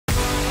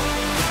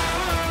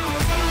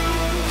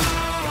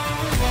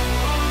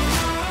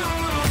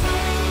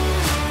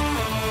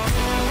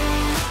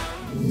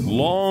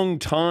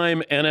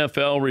long-time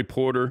NFL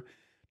reporter,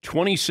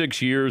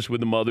 26 years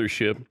with the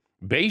mothership,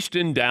 based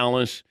in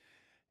Dallas,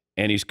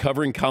 and he's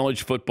covering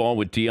college football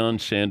with Deion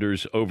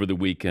Sanders over the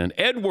weekend.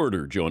 Ed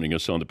Werder joining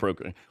us on the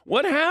program.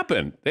 What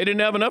happened? They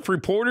didn't have enough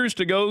reporters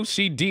to go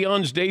see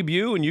Deion's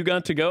debut, and you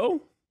got to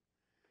go?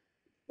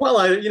 Well,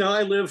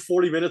 I live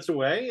 40 minutes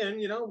away,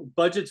 and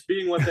budgets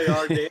being what they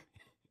are, Dave.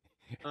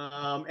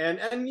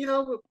 And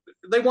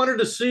they wanted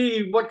to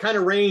see what kind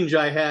of range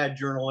I had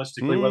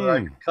journalistically, whether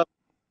I could cover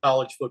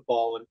college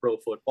football and pro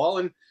football,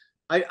 and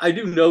I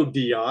do know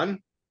Deion,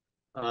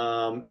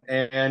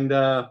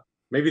 and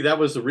maybe that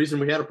was the reason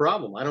we had a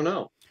problem. I don't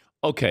know.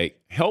 Okay,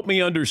 help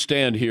me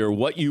understand here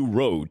what you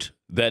wrote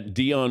that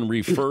Deion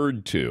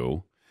referred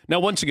to. Now,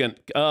 once again,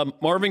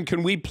 Marvin,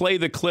 can we play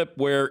the clip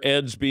where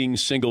Ed's being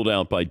singled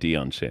out by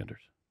Deion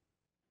Sanders?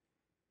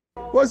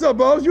 What's up,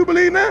 boss? You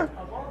believe that?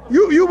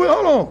 You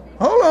hold on.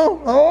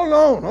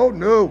 Oh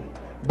no.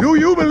 Do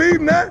you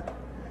believe that?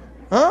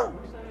 Huh?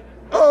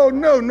 Oh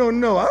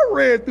no. I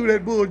read through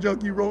that bull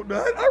junk you wrote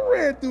down. I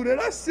read through that.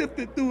 I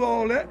sifted through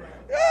all that.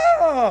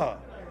 Yeah.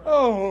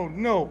 Oh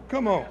no.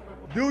 Come on.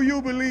 Do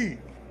you believe?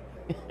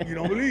 You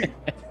don't believe.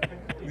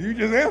 You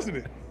just answered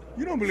it.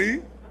 You don't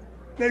believe.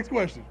 Next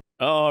question.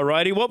 All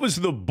righty. What was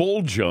the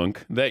bull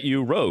junk that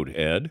you wrote,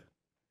 Ed?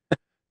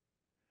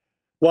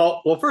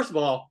 Well, first of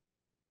all,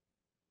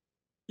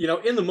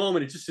 in the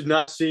moment, it just did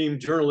not seem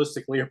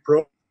journalistically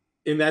appropriate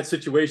in that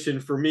situation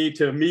for me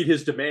to meet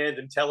his demand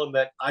and tell him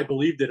that I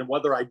believed it and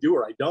whether I do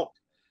or I don't.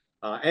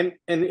 And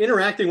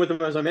interacting with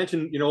him, as I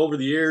mentioned, over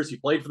the years, he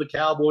played for the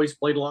Cowboys,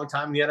 played a long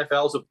time in the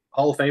NFL as a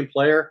Hall of Fame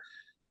player.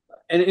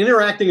 And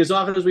interacting as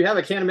often as we have,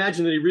 I can't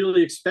imagine that he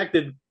really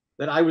expected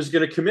that I was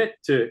going to commit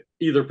to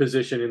either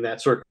position in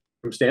that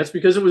circumstance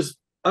because it was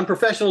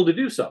unprofessional to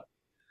do so.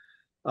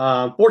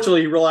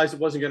 Fortunately, he realized it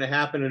wasn't going to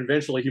happen, and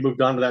eventually he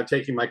moved on without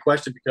taking my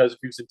question because if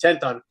he was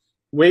intent on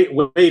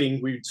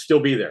waiting, we'd still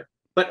be there.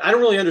 But I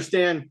don't really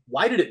understand,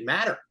 why did it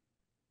matter?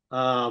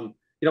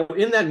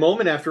 In that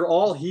moment, after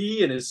all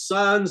he and his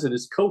sons and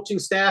his coaching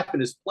staff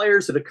and his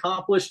players had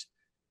accomplished,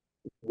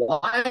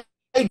 why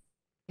did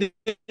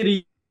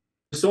he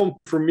so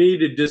for me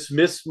to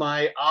dismiss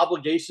my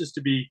obligations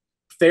to be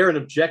fair and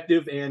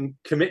objective and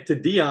commit to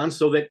Deion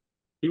so that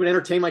he would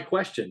entertain my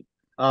question?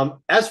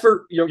 As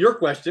for your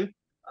question,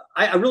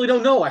 I really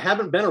don't know. I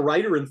haven't been a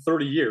writer in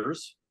 30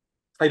 years.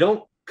 I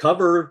don't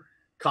cover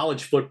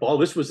college football.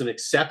 This was an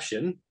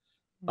exception.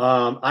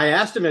 I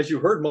asked him, as you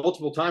heard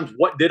multiple times,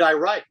 what did I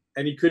write?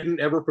 And he couldn't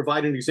ever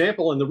provide an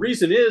example. And the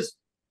reason is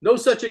no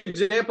such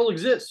example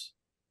exists.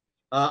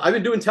 I've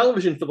been doing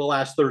television for the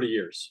last 30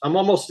 years. I'm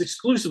almost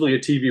exclusively a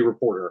TV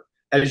reporter,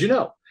 as you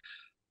know.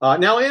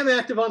 Now I am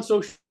active on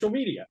social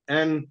media,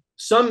 and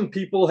some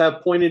people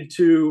have pointed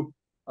to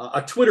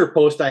a Twitter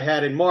post I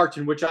had in March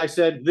in which I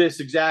said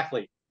this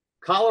exactly.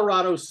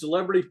 Colorado's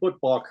celebrity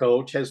football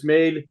coach has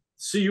made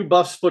CU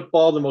Buffs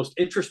football the most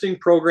interesting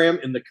program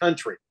in the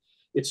country.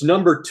 It's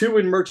number 2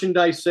 in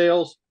merchandise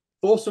sales.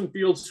 Folsom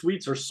Field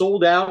suites are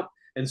sold out,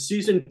 and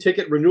season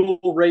ticket renewal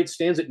rate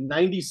stands at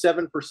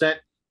 97%.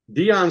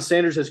 Deion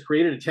Sanders has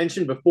created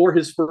attention before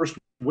his first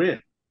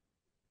win.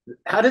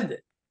 How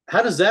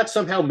does that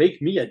somehow make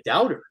me a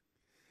doubter?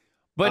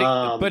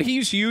 But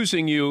he's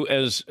using you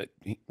as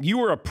you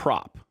were a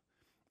prop.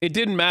 It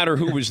didn't matter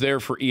who was there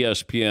for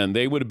ESPN.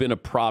 They would have been a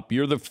prop.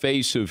 You're the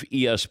face of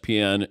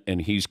ESPN,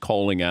 and he's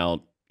calling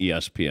out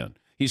ESPN.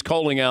 He's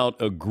calling out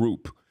a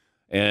group,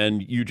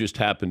 and you just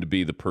happen to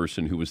be the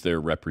person who was there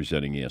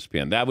representing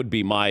ESPN. That would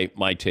be my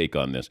take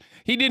on this.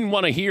 He didn't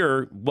want to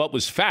hear what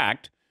was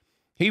fact.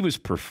 He was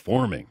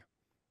performing.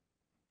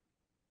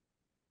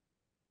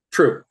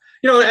 True.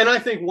 And I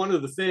think one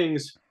of the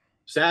things,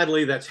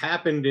 sadly, that's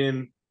happened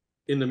in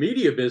the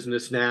media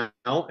business now,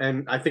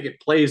 and I think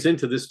it plays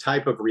into this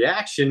type of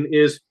reaction,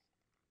 is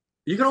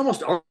you can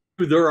almost argue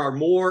there are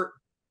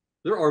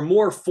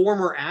more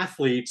former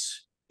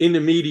athletes in the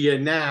media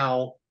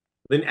now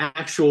than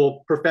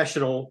actual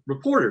professional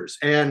reporters.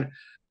 And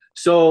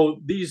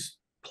so these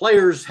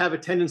players have a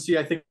tendency,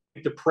 I think,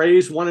 to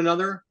praise one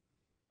another,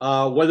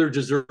 whether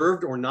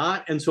deserved or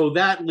not. And so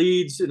that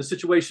leads in a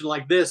situation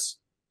like this,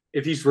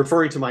 if he's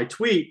referring to my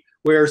tweet,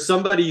 where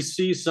somebody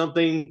sees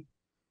something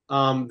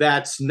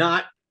that's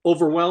not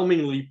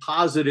overwhelmingly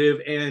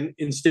positive, and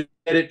instead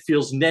it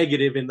feels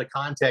negative in the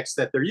context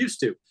that they're used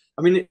to.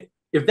 I mean,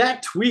 if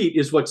that tweet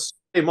is what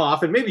came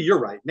off, and maybe you're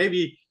right,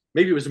 maybe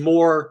it was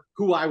more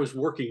who I was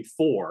working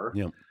for.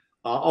 Yeah.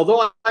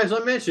 Although, as I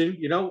mentioned,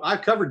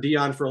 I've covered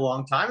Deion for a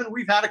long time, and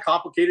we've had a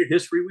complicated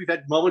history. We've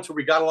had moments where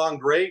we got along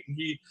great, and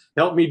he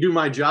helped me do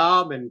my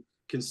job and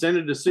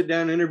consented to sit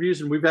down interviews.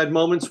 And we've had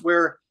moments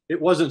where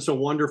it wasn't so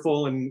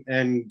wonderful.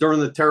 And during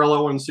the Terrell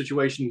Owens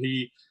situation,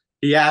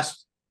 he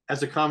asked,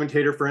 as a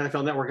commentator for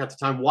NFL Network at the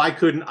time, why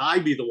couldn't I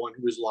be the one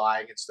who was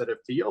lying instead of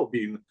T.O.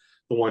 being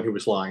the one who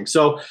was lying?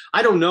 So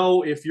I don't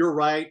know if you're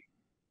right.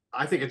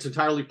 I think it's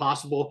entirely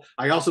possible.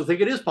 I also think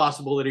it is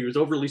possible that he was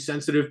overly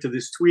sensitive to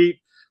this tweet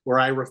where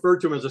I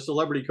referred to him as a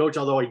celebrity coach,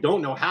 although I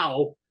don't know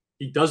how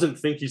he doesn't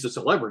think he's a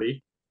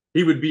celebrity.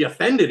 He would be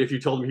offended if you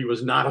told him he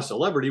was not a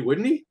celebrity,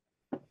 wouldn't he?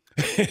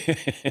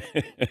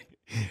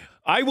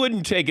 I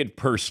wouldn't take it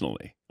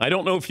personally. I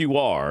don't know if you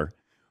are,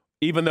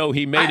 even though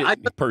he made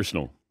it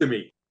personal. To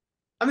me.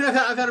 I mean,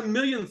 I've had a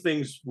million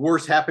things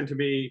worse happen to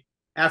me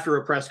after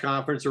a press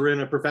conference or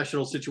in a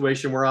professional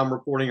situation where I'm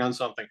reporting on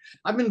something.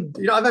 I've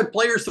had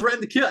players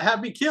threaten to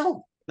have me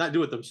killed. Not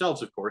do it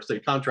themselves, of course. They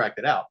contract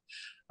it out.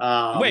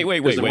 Wait.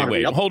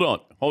 Hold on.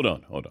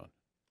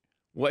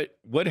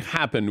 What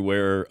happened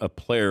where a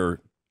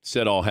player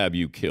said, "I'll have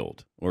you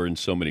killed," or in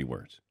so many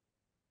words?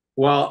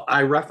 Well,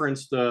 I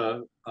referenced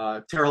the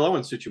Terrell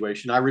Owens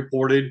situation. I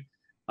reported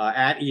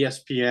at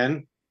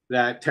ESPN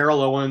that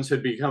Terrell Owens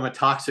had become a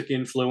toxic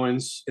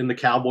influence in the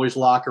Cowboys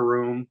locker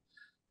room,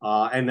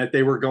 and that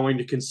they were going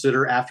to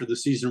consider after the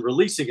season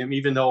releasing him,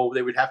 even though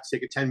they would have to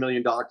take a $10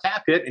 million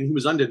cap hit, and he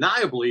was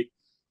undeniably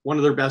one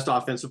of their best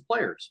offensive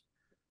players.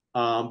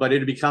 But it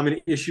had become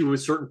an issue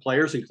with certain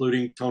players,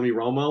 including Tony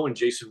Romo and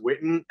Jason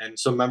Witten and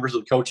some members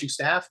of the coaching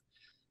staff.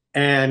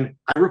 And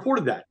I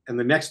reported that. And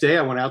the next day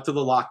I went out to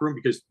the locker room,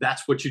 because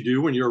that's what you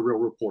do when you're a real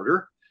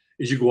reporter,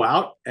 is you go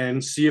out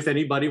and see if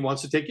anybody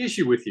wants to take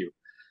issue with you.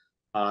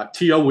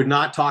 T.O. would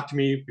not talk to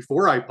me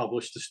before I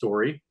published the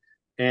story,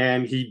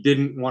 and he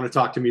didn't want to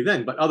talk to me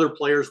then. But other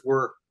players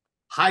were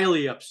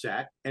highly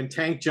upset, and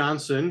Tank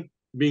Johnson,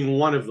 being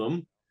one of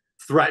them,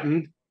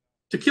 threatened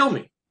to kill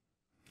me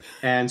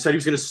and said he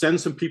was going to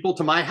send some people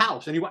to my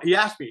house. And he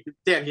asked me,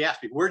 Dan,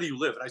 where do you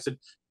live? And I said,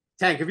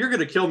 Tank, if you're going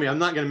to kill me, I'm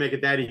not going to make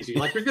it that easy.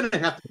 Like, you're going to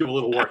have to do a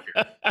little work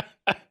here.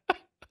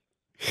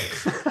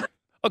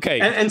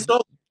 Okay.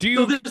 So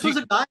this was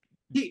a guy,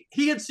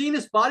 he had seen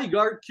his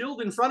bodyguard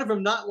killed in front of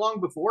him not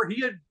long before.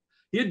 He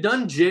had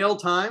done jail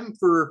time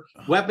for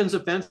weapons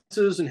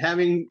offenses and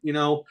having,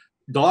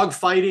 dog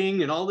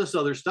fighting and all this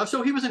other stuff.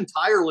 So he was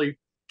entirely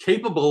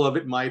capable of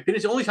it, in my opinion.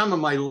 It's the only time in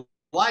my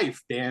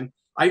life, Dan,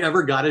 I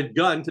ever got a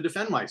gun to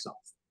defend myself.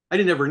 I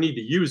didn't ever need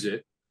to use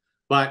it,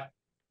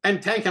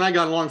 and Tank and I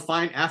got along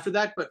fine after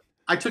that, but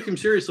I took him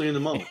seriously in the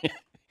moment.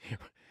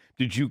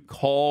 Did you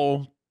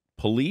call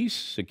police,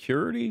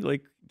 security?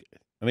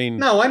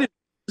 No, I didn't.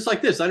 It's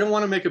like this. I didn't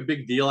want to make a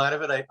big deal out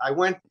of it.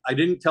 I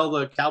didn't tell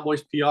the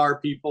Cowboys PR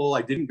people.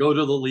 I didn't go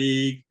to the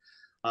league.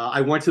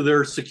 I went to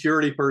their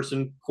security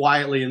person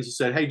quietly and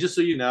said, hey, just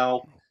so you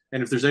know,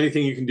 and if there's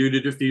anything you can do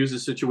to defuse the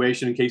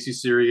situation in case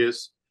he's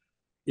serious,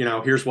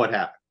 here's what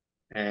happened.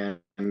 And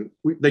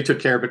they took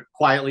care of it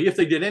quietly, if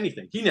they did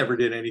anything. He never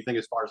did anything,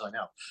 as far as I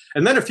know.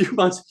 And then a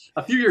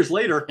few years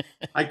later,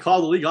 I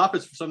called the league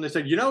office for something. They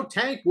said,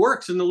 Tank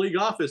works in the league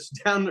office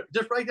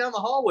just right down the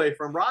hallway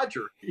from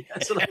Roger.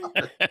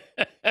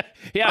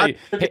 Yeah,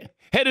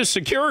 head of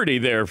security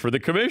there for the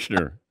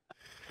commissioner.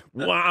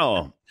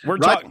 Wow. We're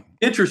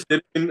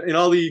interested in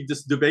all the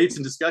debates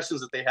and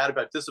discussions that they had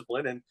about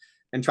discipline,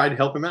 and tried to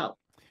help him out.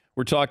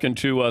 We're talking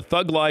to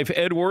Thug Life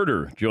Ed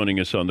Werder joining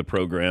us on the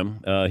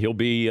program. He'll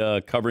be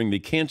covering the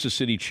Kansas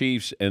City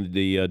Chiefs and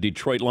the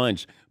Detroit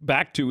Lions.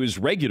 Back to his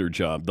regular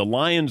job. The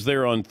Lions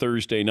there on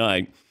Thursday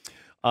night.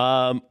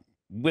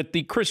 With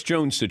the Chris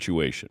Jones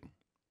situation,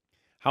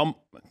 how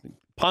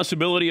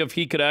possibility of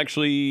he could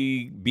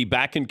actually be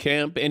back in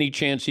camp? Any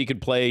chance he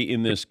could play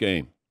in this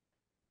game?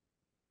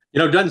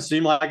 It doesn't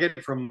seem like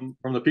it from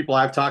the people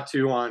I've talked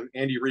to on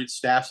Andy Reid's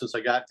staff since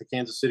I got to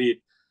Kansas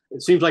City.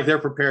 It seems like they're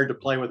prepared to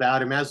play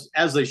without him,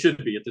 as they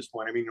should be at this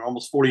point. I mean,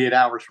 almost 48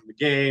 hours from the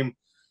game.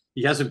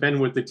 He hasn't been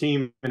with the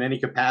team in any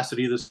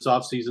capacity this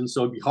offseason,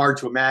 so it'd be hard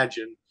to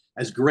imagine,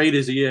 as great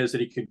as he is,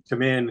 that he could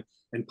come in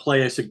and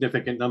play a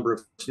significant number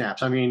of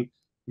snaps. I mean,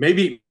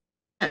 maybe,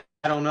 I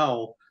don't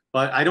know,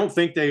 but I don't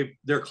think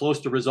they're close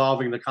to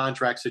resolving the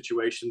contract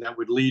situation that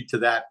would lead to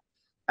that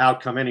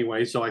outcome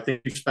anyway. So I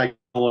think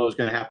Spagnuolo is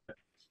going to have to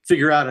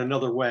figure out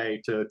another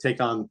way to take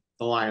on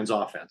the Lions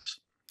offense.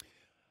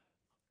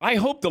 I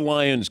hope the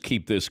Lions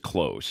keep this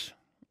close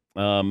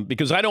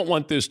because I don't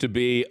want this to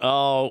be,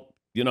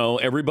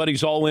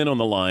 everybody's all in on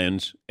the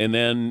Lions. And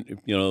then,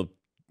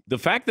 the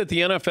fact that the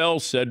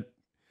NFL said,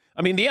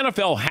 the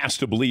NFL has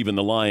to believe in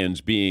the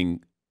Lions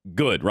being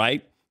good,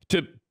 right?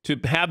 To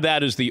have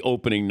that as the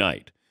opening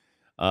night.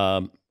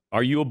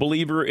 Are you a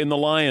believer in the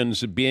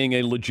Lions being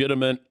a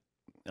legitimate,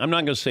 I'm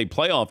not going to say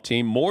playoff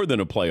team, more than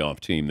a playoff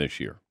team this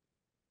year?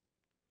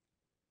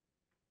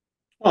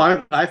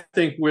 Well, I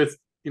think with,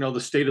 the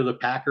state of the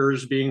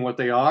Packers being what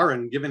they are,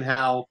 and given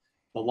how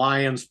the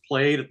Lions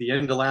played at the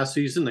end of last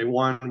season, they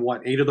won,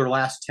 8 of their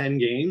last 10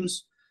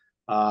 games.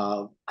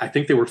 I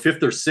think they were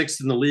 5th or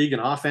 6th in the league in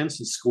offense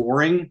and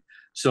scoring.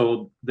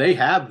 So they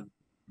have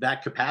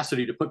that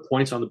capacity to put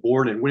points on the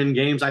board and win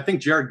games. I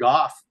think Jared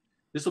Goff,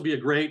 this will be a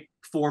great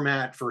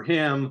format for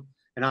him,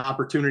 an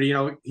opportunity.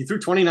 He threw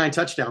 29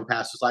 touchdown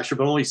passes last year,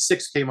 but only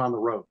 6 came on the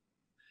road.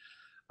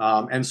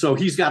 And so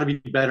he's got to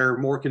be better,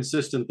 more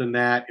consistent than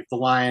that if the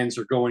Lions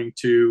are going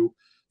to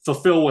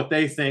fulfill what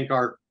they think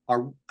are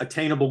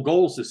attainable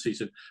goals this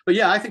season. But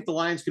yeah, I think the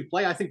Lions can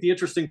play. I think the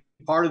interesting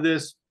part of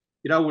this,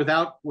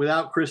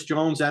 without Chris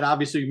Jones, that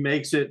obviously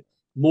makes it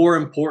more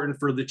important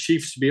for the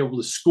Chiefs to be able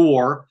to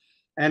score.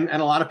 And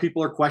a lot of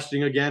people are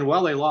questioning again,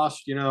 well, they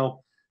lost,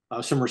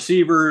 some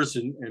receivers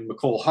and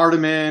McCole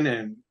Hardeman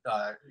and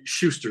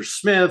Schuster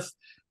Smith.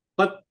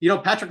 But,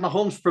 Patrick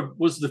Mahomes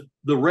was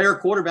the rare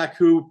quarterback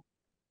who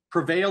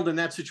prevailed in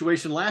that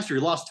situation last year.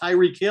 He lost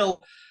Tyreek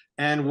Hill,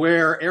 and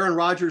where Aaron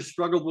Rodgers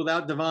struggled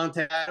without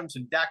Devontae Adams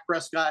and Dak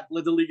Prescott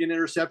led the league in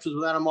interceptions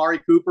without Amari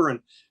Cooper, and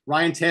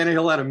Ryan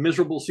Tannehill had a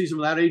miserable season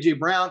without A.J.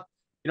 Brown.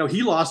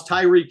 He lost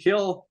Tyreek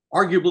Hill,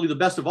 arguably the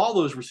best of all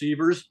those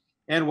receivers,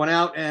 and went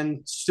out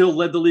and still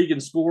led the league in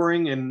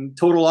scoring and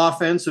total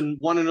offense and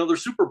won another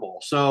Super Bowl.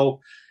 So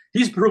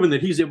he's proven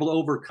that he's able to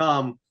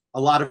overcome a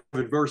lot of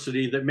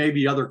adversity that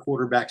maybe other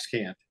quarterbacks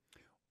can't.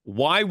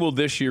 Why will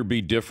this year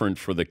be different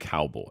for the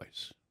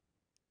Cowboys?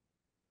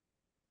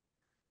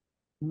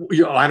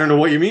 I don't know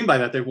what you mean by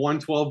that. They've won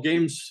 12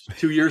 games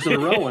 2 years in a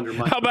row under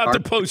Mike. How about the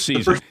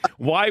postseason?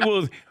 Why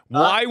will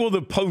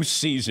the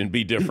postseason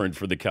be different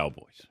for the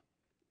Cowboys?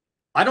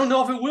 I don't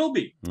know if it will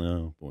be.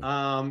 Oh, boy.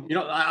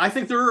 I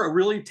think they're a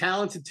really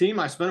talented team.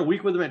 I spent a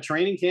week with them at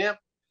training camp.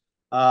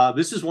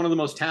 This is one of the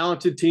most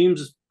talented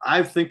teams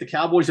I think the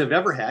Cowboys have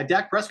ever had.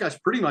 Dak Prescott's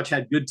pretty much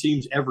had good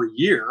teams every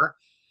year.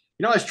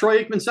 As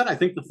Troy Aikman said, I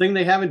think the thing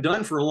they haven't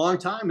done for a long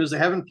time is they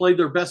haven't played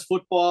their best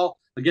football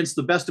against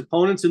the best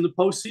opponents in the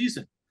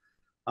postseason.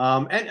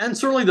 And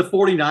certainly the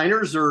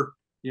 49ers are,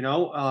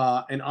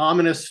 an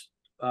ominous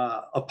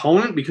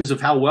opponent because of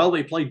how well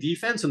they play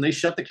defense, and they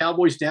shut the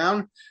Cowboys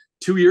down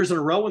 2 years in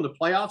a row in the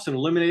playoffs and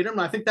eliminated them.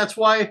 And I think that's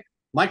why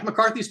Mike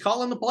McCarthy's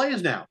calling the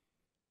plays now.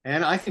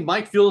 And I think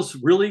Mike feels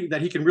really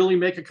that he can really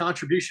make a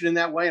contribution in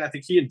that way. And I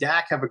think he and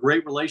Dak have a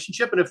great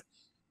relationship. And if,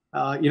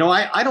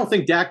 I don't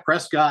think Dak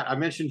Prescott, I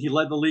mentioned he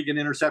led the league in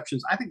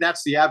interceptions. I think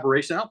that's the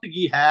aberration. I don't think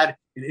he had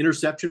an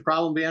interception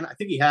problem, Ben. I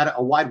think he had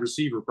a wide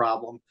receiver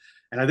problem.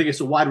 And I think it's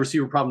a wide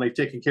receiver problem they've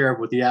taken care of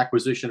with the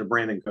acquisition of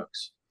Brandon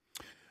Cooks.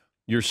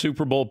 Your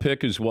Super Bowl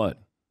pick is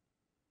what?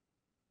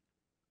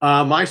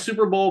 My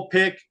Super Bowl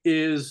pick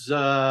is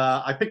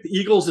I picked the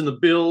Eagles and the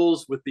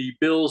Bills, with the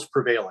Bills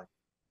prevailing.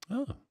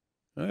 Oh,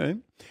 all right.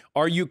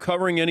 Are you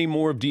covering any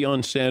more of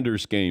Deion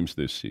Sanders' games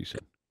this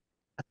season?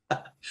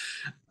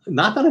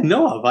 Not that I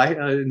know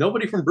of.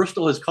 Nobody from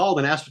Bristol has called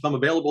and asked if I'm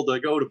available to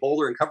go to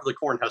Boulder and cover the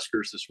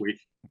Cornhuskers this week.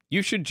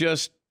 You should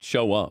just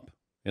show up.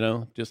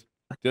 Just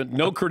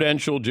no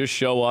credential, just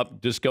show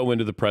up. Just go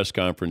into the press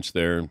conference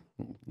there.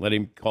 Let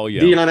him call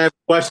you Deion, out. I have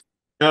a question.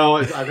 No,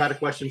 I've had a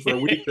question for a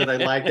week that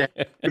I'd like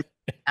to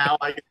how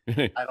I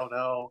don't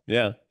know.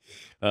 Yeah.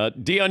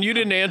 Deion, you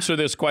didn't answer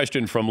this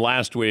question from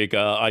last week.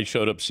 I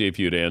showed up to see if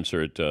you'd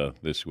answer it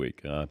this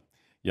week. I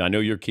know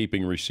you're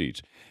keeping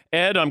receipts.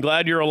 Ed, I'm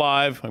glad you're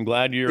alive. I'm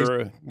glad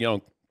you're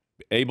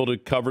able to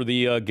cover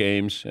the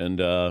games and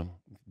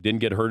didn't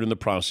get hurt in the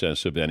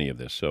process of any of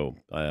this. So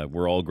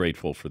we're all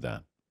grateful for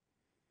that.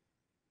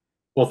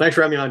 Well, thanks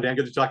for having me on, Dan.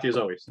 Good to talk to you as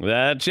always.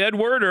 That's Ed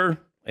Werder.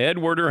 Ed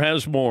Werder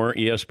has more,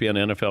 ESPN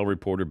NFL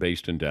reporter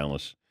based in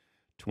Dallas.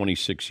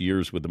 26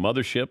 years with the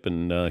mothership,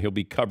 and he'll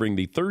be covering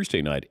the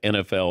Thursday night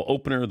NFL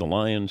opener, the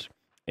Lions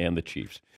and the Chiefs.